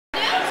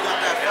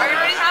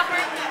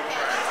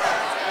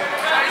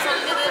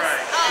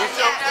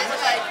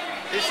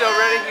he's so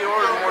ready, he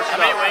ordered more stuff.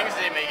 How many wings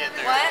did he make it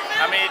through? What?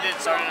 How many did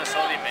Sergeant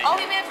Assault he make? Oh,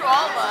 he made it through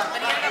all of them, but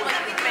he ended up like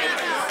with faces.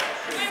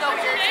 So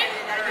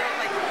irritated. I feel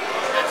like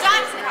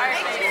Johnson,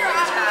 make sure you're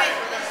on the way.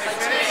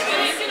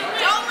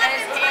 Don't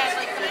let his hands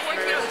like the point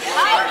you don't get.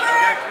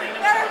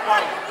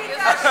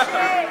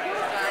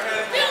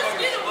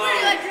 What do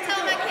you like to tell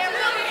my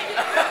camera?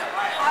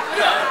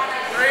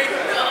 3,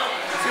 2,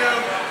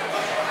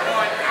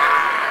 1.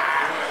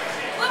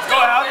 Let's go,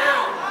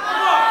 Halford.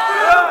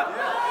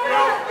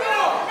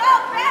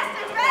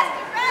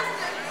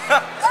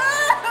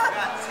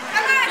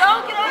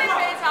 Don't get on your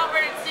face,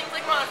 Halford. It stinks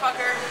like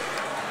motherfucker.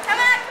 Come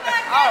on.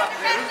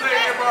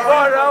 Come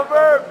on,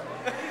 Halford.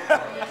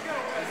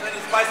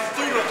 Spicy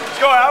tuna. Let's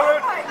go,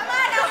 Halford. Come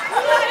on,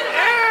 Halford.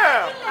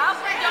 Yeah.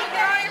 Halford, don't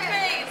get on your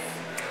face.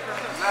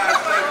 Come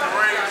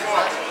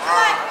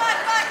on.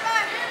 Put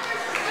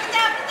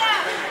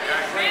down.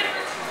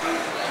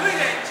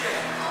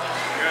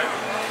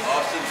 Oh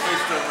shit,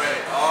 fish done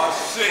ready. Oh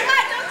shit. Come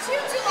on, don't chew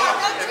too long.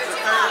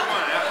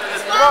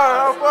 Come on,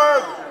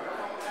 Halford.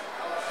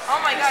 Oh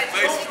my God, it's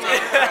Face so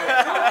is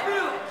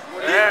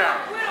Yeah.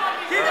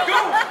 Keep it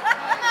going.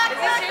 Come on, is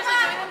he seriously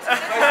doing them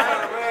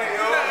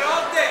today?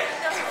 all day.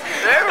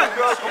 There we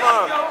go, come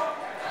on.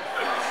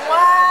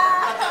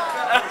 Wow.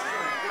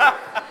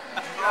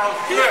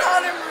 Good.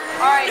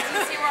 Alright, so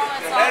see where all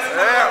that sauce is.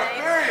 Yeah.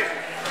 Period.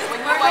 When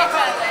you wipe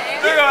that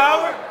leg. There you go,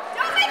 Halford.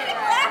 Don't make me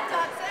laugh,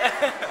 Dodson.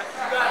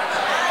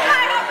 Come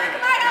on, Halford.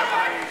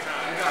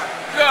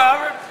 Go,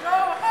 Halford.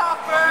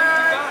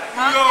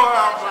 Go,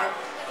 Halford.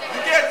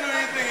 You can't do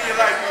anything in your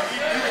life.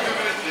 You can do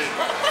this shit.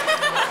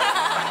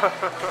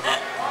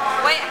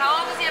 Wait, how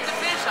long does he have to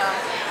fish on?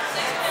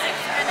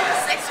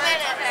 6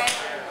 minutes. Okay.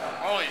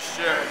 Holy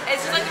shit.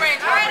 It's just like the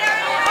range. Alright. Come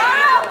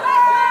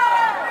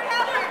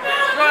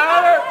on,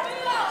 Halford.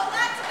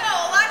 Let's go,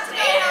 Halford.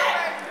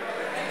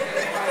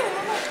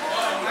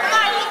 Come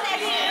on, eat that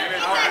shit.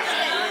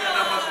 You ain't got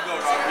that much to go,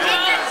 dog.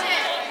 Eat that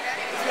shit.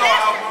 Let's go,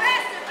 Halford.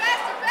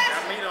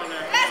 Got meat on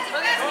there. Come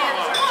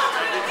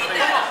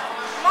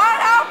on,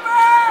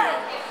 Halford.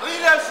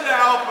 Eat that shit,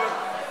 Halford.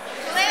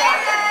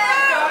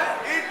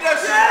 Eat that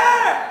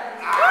shit.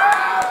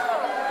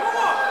 Come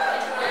on.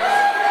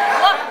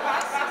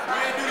 We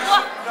ain't do this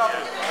shit for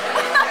nothing.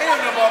 Ain't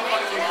no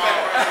motherfuckers with that.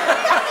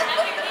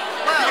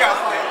 He got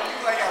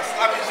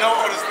sloppy Joe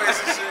on his face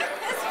and shit.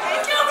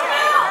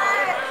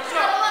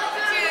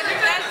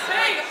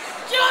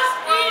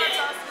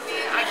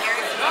 I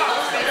guarantee you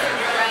those faces in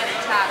your red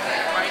and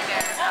chocolate right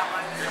there. That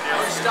one.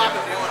 Stop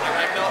if you want.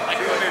 I know. I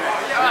can do it.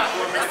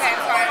 Okay,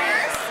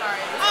 sorry.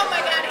 Oh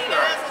my God, he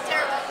does a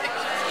terrible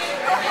picture.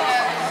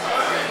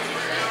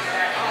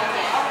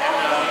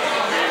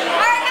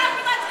 Alright,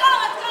 Halford, let's go.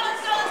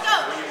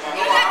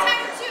 You got time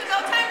to chew. No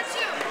time to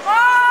chew. Come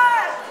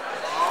on.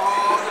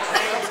 Oh, the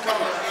thing's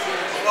coming.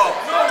 Whoa.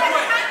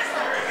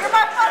 You're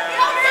my fucking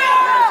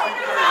hero.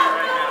 Come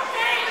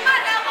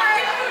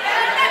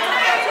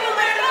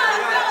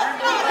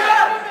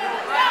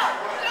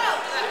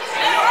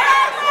on,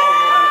 Halford.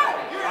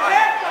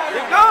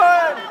 Keep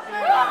going.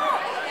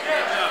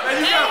 Man,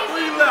 you got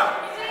 3 left.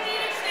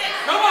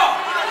 Come on.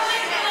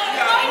 You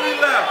got 3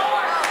 left.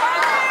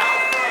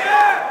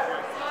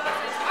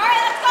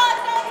 Alright, let's go.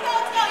 You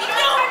don't try to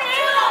chew.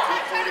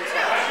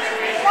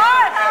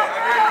 What?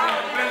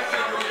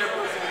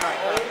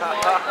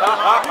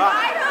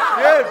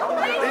 Good.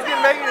 He's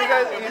gonna make it.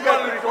 He's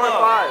got 325. What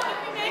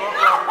do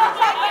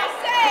you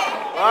say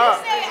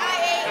I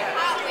ate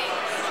hot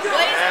wings?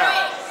 Glazed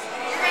wings.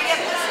 You're gonna get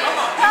pussy.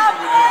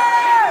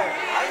 Halford!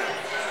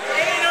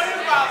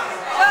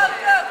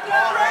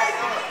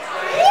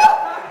 Go.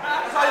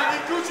 That's how you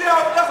get Gucci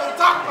out. That's what I'm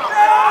talking about.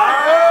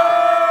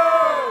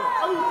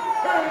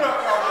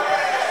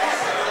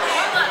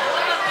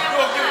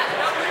 Go get it.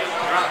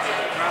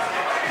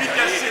 Beat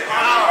that shit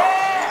out.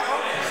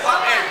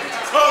 Stop it.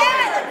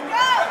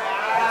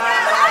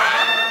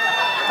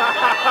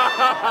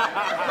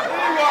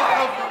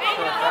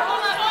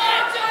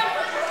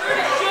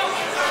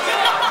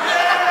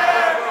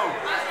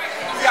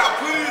 You got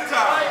plenty of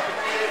time.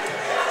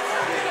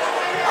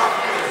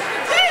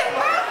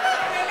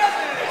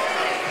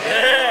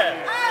 Yeah.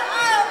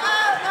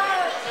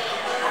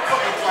 I'm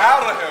fucking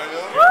proud of her, yo.